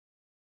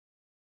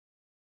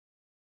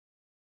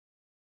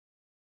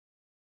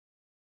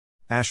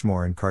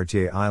Ashmore and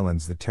Cartier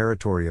Islands. The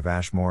territory of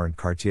Ashmore and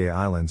Cartier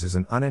Islands is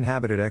an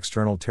uninhabited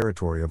external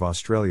territory of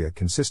Australia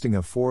consisting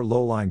of 4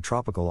 low-lying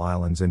tropical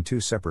islands and 2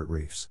 separate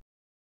reefs.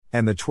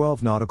 And the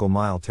 12 nautical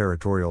mile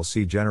territorial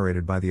sea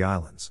generated by the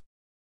islands.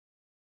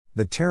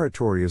 The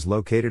territory is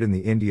located in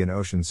the Indian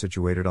Ocean,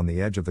 situated on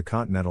the edge of the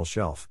continental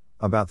shelf,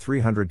 about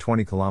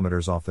 320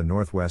 kilometers off the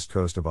northwest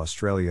coast of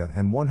Australia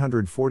and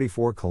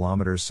 144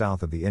 kilometers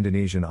south of the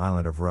Indonesian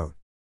island of Rote.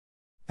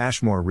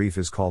 Ashmore Reef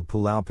is called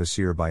Pulau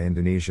Pasir by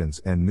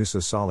Indonesians and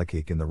Nusa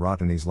Solokaek in the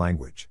Rotenese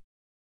language.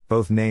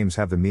 Both names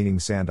have the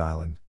meaning sand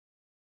island.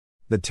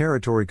 The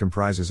territory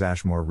comprises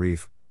Ashmore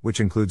Reef,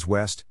 which includes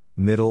West,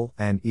 Middle,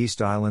 and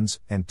East Islands,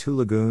 and 2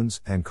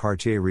 lagoons, and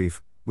Cartier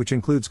Reef, which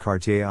includes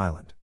Cartier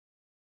Island.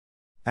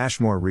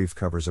 Ashmore Reef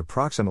covers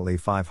approximately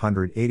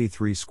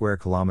 583 square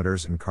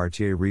kilometers and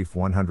Cartier Reef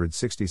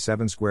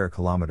 167 square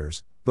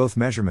kilometers, both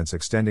measurements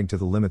extending to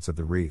the limits of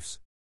the reefs.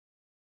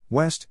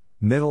 West,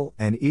 Middle,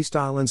 and East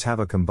Islands have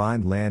a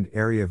combined land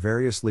area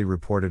variously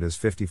reported as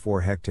 54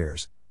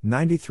 hectares,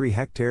 93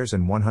 hectares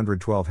and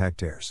 112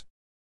 hectares.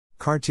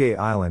 Cartier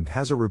Island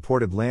has a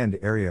reported land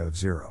area of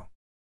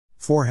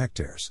 0.4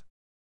 hectares.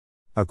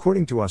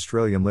 According to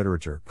Australian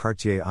literature,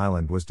 Cartier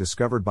Island was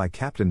discovered by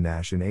Captain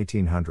Nash in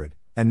 1800,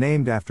 and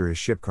named after his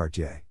ship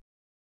Cartier.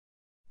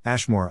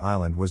 Ashmore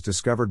Island was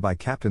discovered by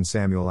Captain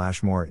Samuel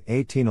Ashmore in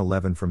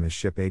 1811 from his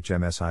ship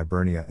HMS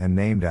Hibernia and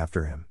named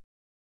after him.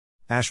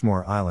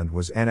 Ashmore Island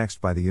was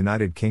annexed by the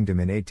United Kingdom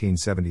in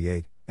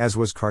 1878, as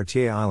was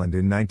Cartier Island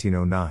in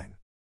 1909.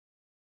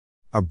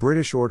 A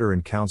British Order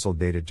in Council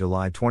dated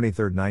July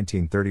 23,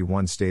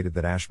 1931 stated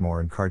that Ashmore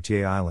and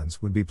Cartier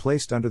Islands would be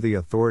placed under the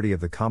authority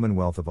of the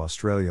Commonwealth of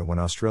Australia when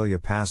Australia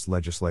passed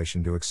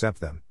legislation to accept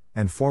them,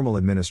 and formal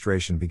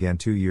administration began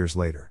 2 years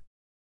later.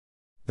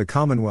 The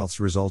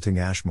Commonwealth's resulting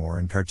Ashmore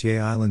and Cartier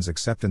Islands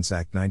Acceptance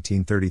Act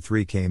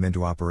 1933 came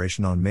into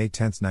operation on May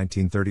 10,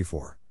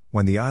 1934.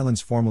 When the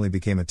islands formally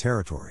became a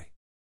territory.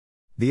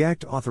 The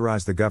Act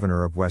authorized the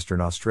Governor of Western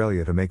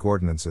Australia to make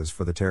ordinances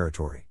for the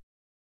territory.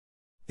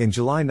 In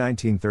July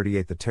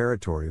 1938 the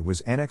territory was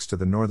annexed to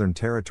the Northern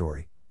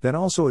Territory, then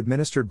also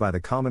administered by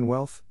the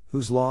Commonwealth,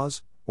 whose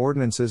laws,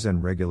 ordinances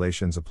and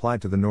regulations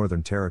applied to the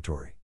Northern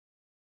Territory.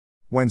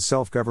 When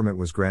self-government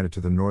was granted to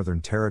the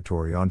Northern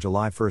Territory on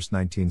July 1,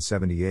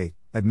 1978,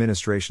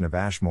 administration of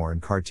Ashmore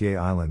and Cartier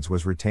Islands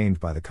was retained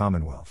by the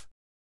Commonwealth.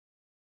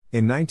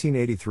 In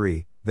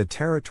 1983, the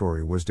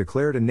territory was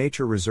declared a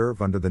nature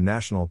reserve under the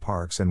National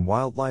Parks and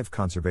Wildlife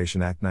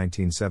Conservation Act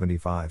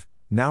 1975,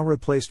 now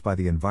replaced by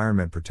the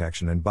Environment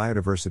Protection and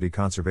Biodiversity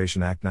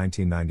Conservation Act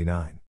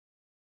 1999.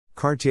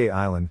 Cartier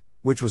Island,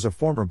 which was a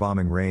former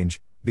bombing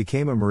range,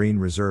 became a marine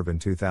reserve in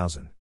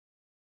 2000.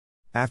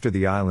 After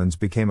the islands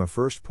became a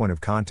first point of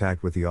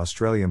contact with the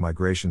Australian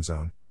migration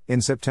zone, in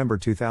September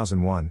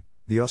 2001,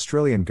 the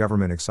Australian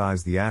government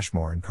excised the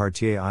Ashmore and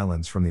Cartier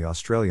Islands from the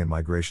Australian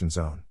migration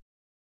zone.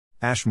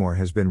 Ashmore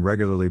has been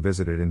regularly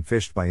visited and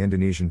fished by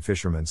Indonesian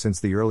fishermen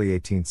since the early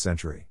 18th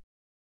century.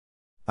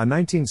 A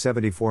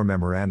 1974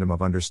 Memorandum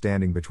of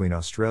Understanding between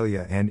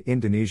Australia and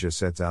Indonesia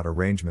sets out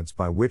arrangements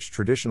by which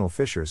traditional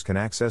fishers can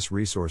access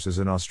resources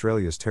in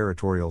Australia's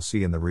territorial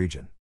sea in the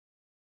region.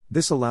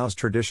 This allows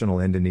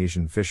traditional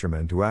Indonesian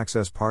fishermen to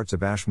access parts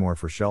of Ashmore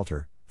for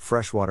shelter,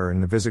 freshwater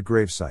and to visit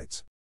grave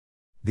sites.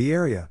 The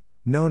area,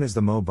 known as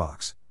the Mo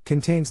Box,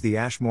 contains the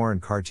Ashmore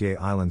and Cartier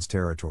Islands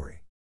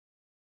territory.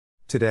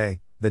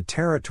 Today, the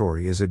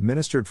territory is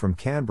administered from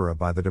Canberra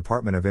by the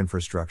Department of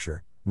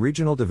Infrastructure,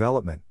 Regional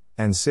Development,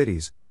 and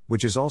Cities,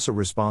 which is also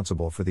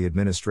responsible for the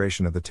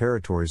administration of the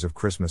territories of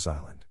Christmas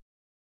Island,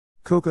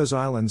 Cocos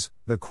Islands,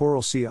 the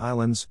Coral Sea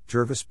Islands,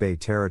 Jervis Bay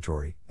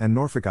Territory, and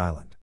Norfolk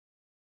Island.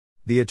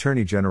 The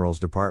Attorney General's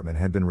Department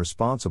had been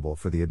responsible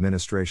for the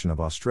administration of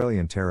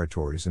Australian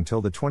territories until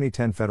the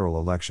 2010 federal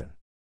election.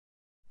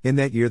 In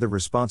that year the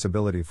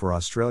responsibility for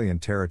Australian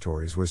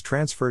territories was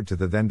transferred to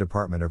the then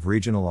Department of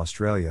Regional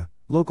Australia,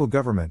 Local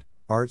Government,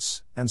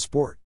 Arts, and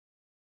Sport.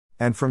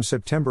 And from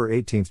September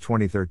 18,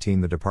 2013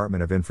 the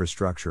Department of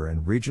Infrastructure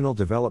and Regional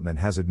Development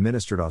has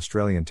administered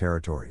Australian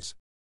territories.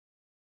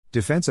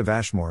 Defence of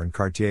Ashmore and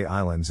Cartier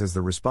Islands is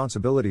the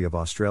responsibility of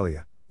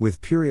Australia,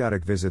 with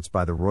periodic visits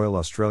by the Royal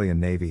Australian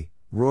Navy,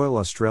 Royal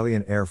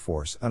Australian Air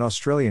Force and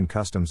Australian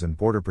Customs and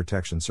Border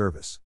Protection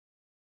Service.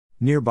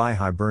 Nearby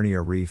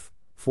Hibernia Reef,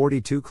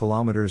 42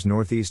 kilometers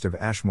northeast of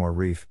Ashmore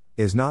Reef,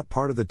 is not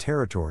part of the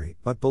territory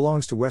but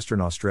belongs to Western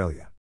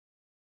Australia.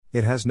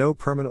 It has no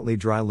permanently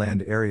dry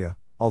land area,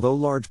 although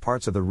large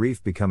parts of the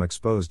reef become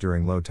exposed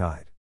during low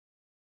tide.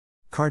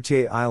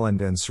 Cartier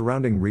Island and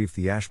surrounding reef.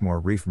 The Ashmore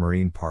Reef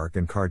Marine Park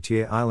and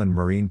Cartier Island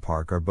Marine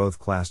Park are both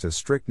classed as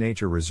strict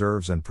nature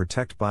reserves and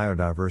protect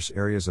biodiverse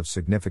areas of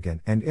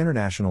significant and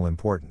international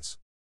importance,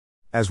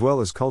 as well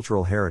as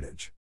cultural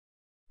heritage.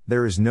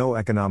 There is no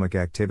economic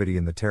activity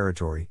in the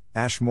territory,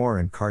 Ashmore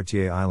and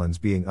Cartier Islands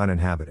being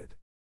uninhabited.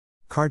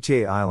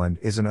 Cartier Island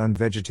is an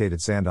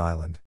unvegetated sand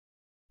island.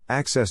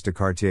 Access to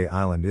Cartier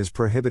Island is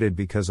prohibited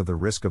because of the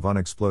risk of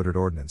unexploded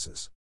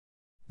ordnances.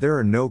 There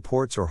are no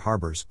ports or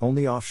harbors,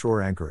 only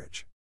offshore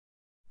anchorage.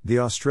 The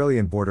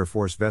Australian Border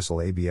Force vessel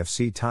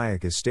ABFC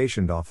Solokaek is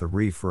stationed off the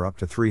reef for up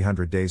to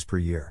 300 days per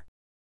year.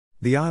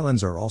 The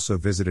islands are also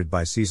visited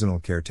by seasonal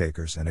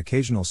caretakers and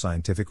occasional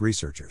scientific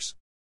researchers.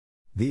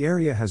 The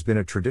area has been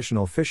a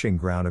traditional fishing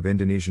ground of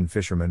Indonesian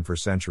fishermen for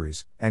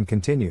centuries, and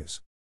continues.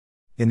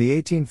 In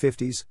the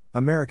 1850s,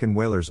 American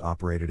whalers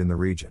operated in the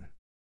region.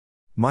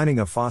 Mining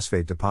of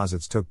phosphate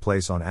deposits took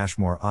place on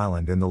Ashmore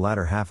Island in the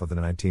latter half of the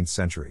 19th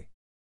century.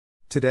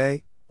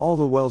 Today, all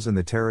the wells in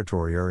the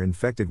territory are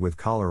infected with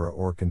cholera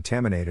or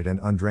contaminated and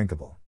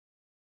undrinkable.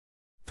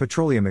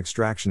 Petroleum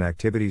extraction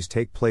activities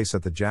take place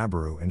at the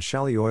Jabiru and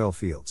Shally oil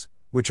fields,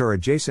 which are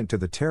adjacent to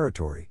the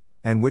territory,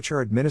 and which are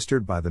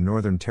administered by the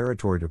Northern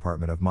Territory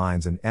Department of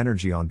Mines and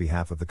Energy on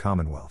behalf of the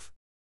Commonwealth.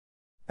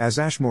 As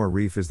Ashmore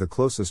Reef is the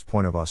closest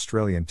point of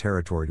Australian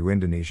territory to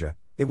Indonesia,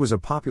 it was a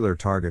popular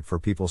target for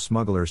people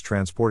smugglers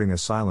transporting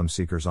asylum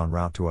seekers en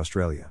route to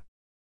Australia.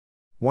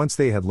 Once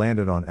they had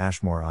landed on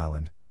Ashmore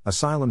Island,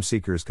 asylum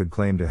seekers could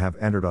claim to have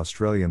entered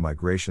Australian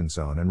migration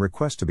zone and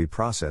request to be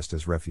processed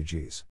as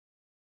refugees.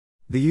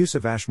 The use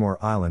of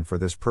Ashmore Island for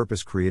this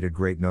purpose created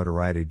great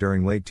notoriety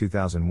during late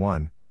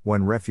 2001,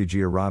 when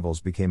refugee arrivals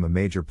became a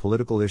major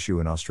political issue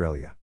in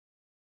Australia.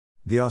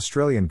 The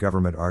Australian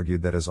government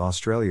argued that as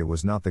Australia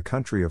was not the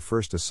country of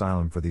first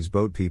asylum for these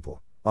boat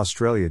people,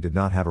 Australia did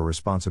not have a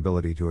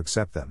responsibility to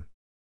accept them.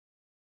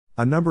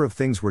 A number of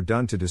things were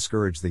done to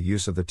discourage the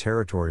use of the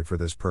territory for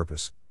this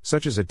purpose,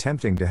 such as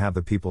attempting to have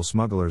the people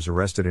smugglers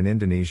arrested in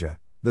Indonesia,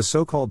 the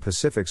so-called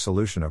Pacific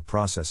solution of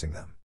processing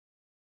them.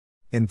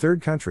 In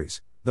third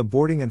countries, the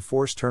boarding and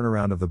forced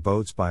turnaround of the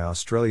boats by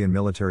Australian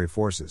military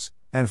forces,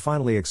 and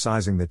finally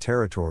excising the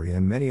territory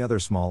and many other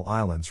small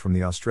islands from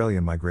the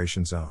Australian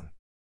migration zone.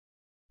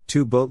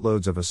 2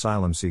 boatloads of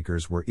asylum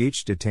seekers were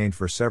each detained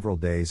for several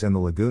days in the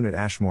lagoon at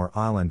Ashmore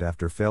Island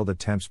after failed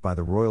attempts by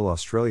the Royal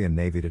Australian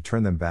Navy to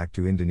turn them back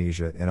to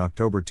Indonesia in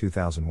October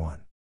 2001.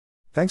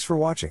 Thanks for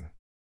watching.